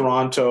from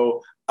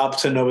Toronto up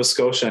to Nova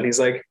Scotia. And he's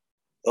like,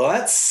 well,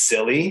 that's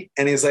silly.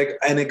 And he's like,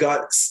 and it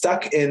got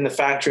stuck in the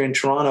factory in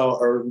Toronto,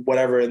 or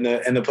whatever, in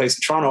the place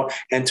in Toronto.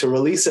 And to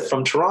release it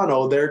from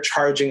Toronto, they're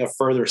charging a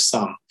further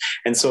sum.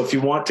 And so if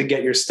you want to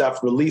get your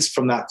stuff released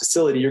from that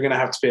facility, you're going to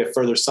have to pay a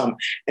further sum.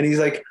 And he's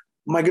like,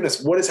 my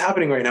goodness, what is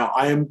happening right now?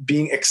 I am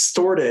being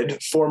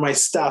extorted for my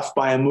stuff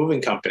by a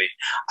moving company.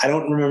 I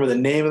don't remember the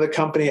name of the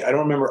company. I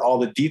don't remember all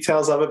the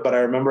details of it, but I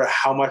remember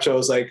how much I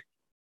was like,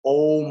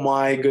 oh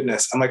my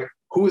goodness. I'm like,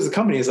 who is the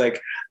company? He's like,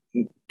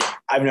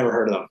 I've never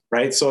heard of them.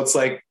 Right. So it's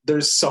like,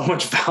 there's so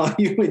much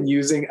value in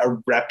using a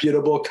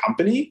reputable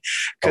company,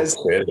 because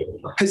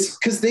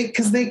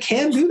they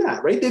can do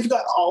that. Right. They've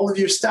got all of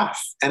your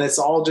stuff, and it's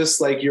all just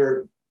like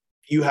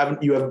you have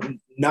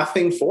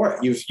nothing for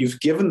it. You've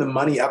given the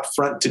money up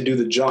front to do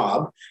the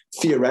job,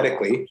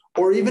 theoretically.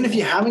 Or even if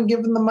you haven't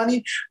given the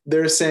money,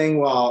 they're saying,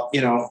 well,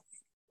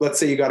 let's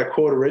say you got a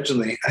quote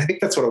originally. I think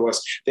that's what it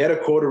was. They had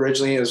a quote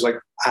originally. It was like,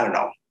 I don't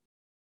know,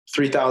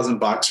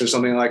 $3,000 or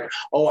something. Like,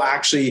 oh,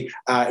 actually,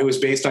 it was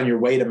based on your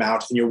weight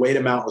amount, and your weight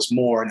amount was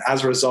more. And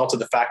as a result of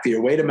the fact that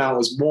your weight amount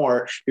was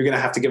more, you're going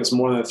to have to give us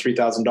more than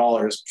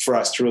 $3,000 for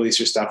us to release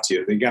your stuff to you.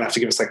 You're going to have to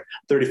give us like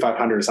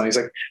 $3,500 or something. He's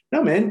like,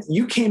 no, man,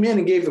 you came in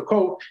and gave the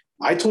quote.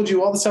 I told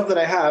you all the stuff that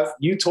I have.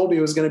 You told me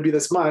it was going to be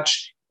this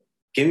much.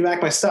 Give me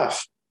back my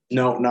stuff.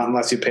 No, not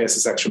unless you pay us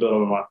this extra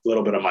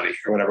little bit of money,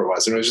 or whatever it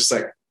was. And it was just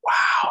like,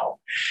 wow.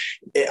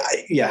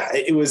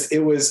 It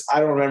was, I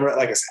don't remember,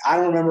 like I said, I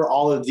don't remember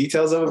all the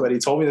details of it, but he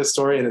told me this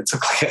story, and it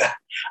took like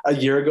a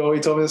year ago. He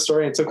told me the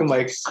story, and it took him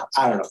like,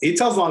 I don't know. He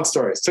tells long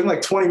stories. It took him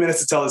like 20 minutes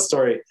to tell the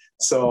story.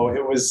 So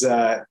it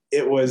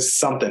was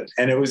something.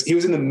 And he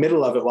was in the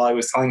middle of it while I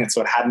was telling it.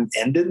 So it hadn't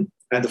ended.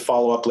 I had to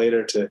follow up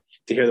later to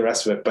hear the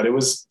rest of it, but it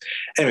was,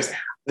 anyways,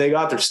 they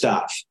got their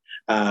stuff.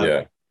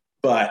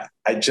 But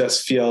I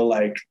just feel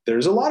like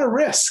there's a lot of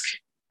risk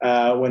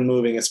when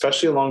moving,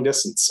 especially a long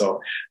distance.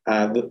 So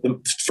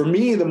for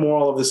me, the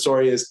moral of the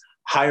story is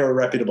hire a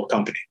reputable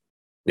company.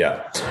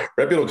 Yeah.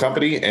 Reputable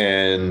company.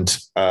 And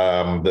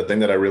the thing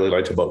that I really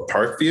liked about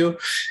Parkview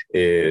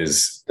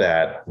is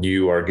that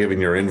you are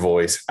giving your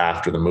invoice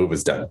after the move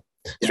is done.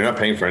 So you're not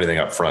paying for anything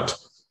up front.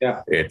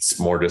 Yeah. It's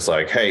more just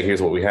like, hey,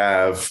 here's what we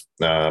have,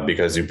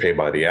 because you pay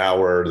by the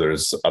hour.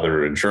 There's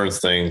other insurance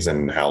things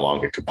and how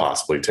long it could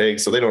possibly take.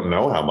 So they don't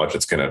know how much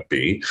it's going to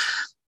be,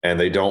 and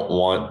they don't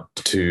want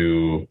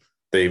to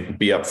be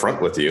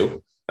upfront with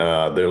you.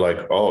 They're like,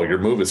 oh, your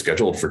move is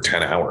scheduled for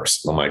 10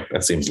 hours. I'm like,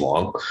 that seems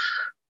long.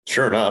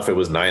 Sure enough, it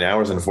was 9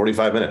 hours and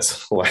 45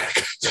 minutes.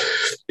 Like,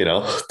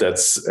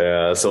 that's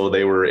so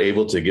they were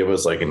able to give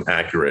us like an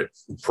accurate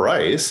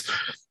price.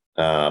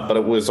 But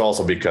it was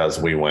also because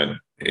we went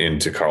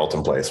into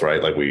Carleton Place,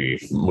 right? Like, we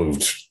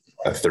moved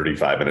a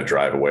 35-minute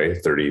drive away,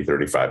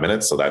 35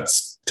 minutes. So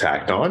that's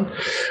tacked on.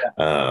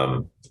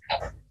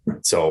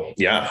 So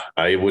yeah,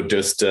 I would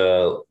just,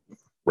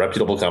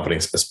 reputable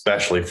companies,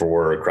 especially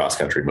for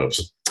cross-country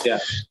moves. Yeah.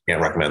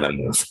 Can't recommend that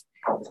move.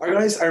 I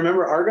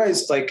remember our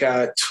guys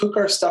took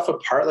our stuff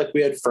apart. Like,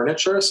 we had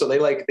furniture. So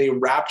they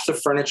wrapped the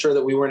furniture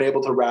that we weren't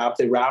able to wrap.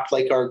 They wrapped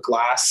like our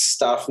glass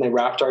stuff, and they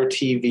wrapped our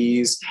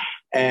TVs,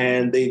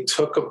 and they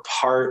took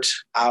apart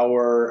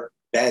our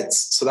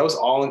beds. So that was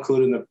all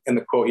included in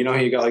the quote. You know how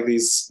you got like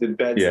the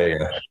beds,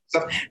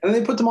 stuff, and then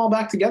they put them all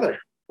back together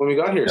when we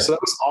got here. Yeah. So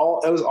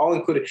that was all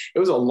included. It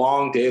was a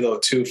long day though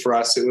too for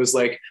us. It was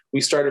like, we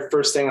started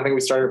first thing, I think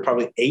we started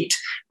probably 8.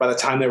 By the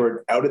time they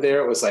were out of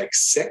there, it was like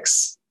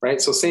 6,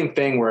 right? So same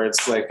thing where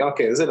it's like,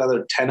 okay, this is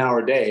another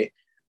 10-hour day.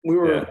 We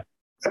were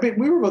I mean,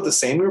 we were about the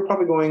same. We were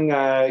probably going,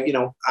 I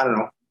don't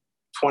know,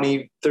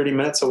 20, 30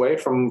 minutes away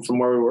from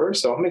where we were.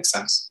 So it makes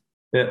sense.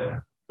 Yeah.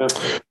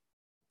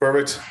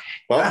 Perfect.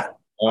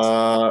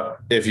 Well,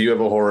 if you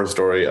have a horror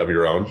story of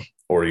your own,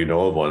 or you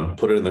know of one,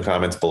 put it in the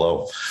comments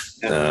below.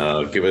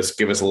 Give us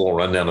a little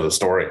rundown of the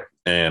story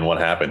and what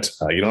happened.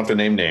 You don't have to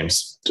name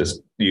names.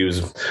 Just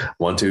use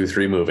 1, 2,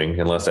 3 Moving,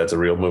 unless that's a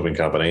real moving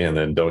company, and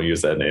then don't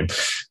use that name.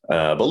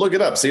 But look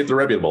it up, see if they're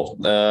reputable.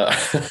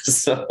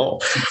 So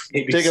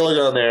take a look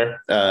on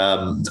there.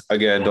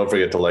 Again, don't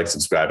forget to like,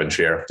 subscribe, and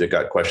share. If you've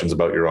got questions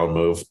about your own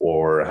move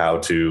or how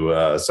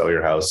to sell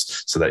your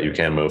house so that you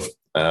can move.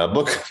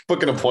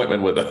 Book an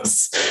appointment with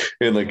us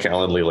in the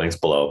Calendly links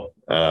below.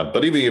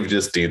 But even if you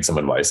just need some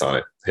advice on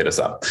it, hit us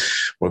up.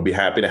 We'd be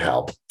happy to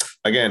help.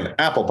 Again,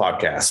 Apple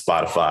Podcasts,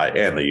 Spotify,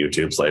 and the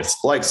YouTube slates.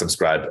 Like,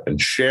 subscribe,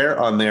 and share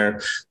on there.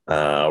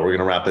 We're going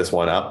to wrap this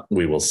one up.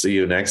 We will see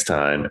you next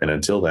time. And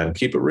until then,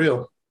 keep it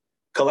real.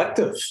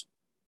 Collective.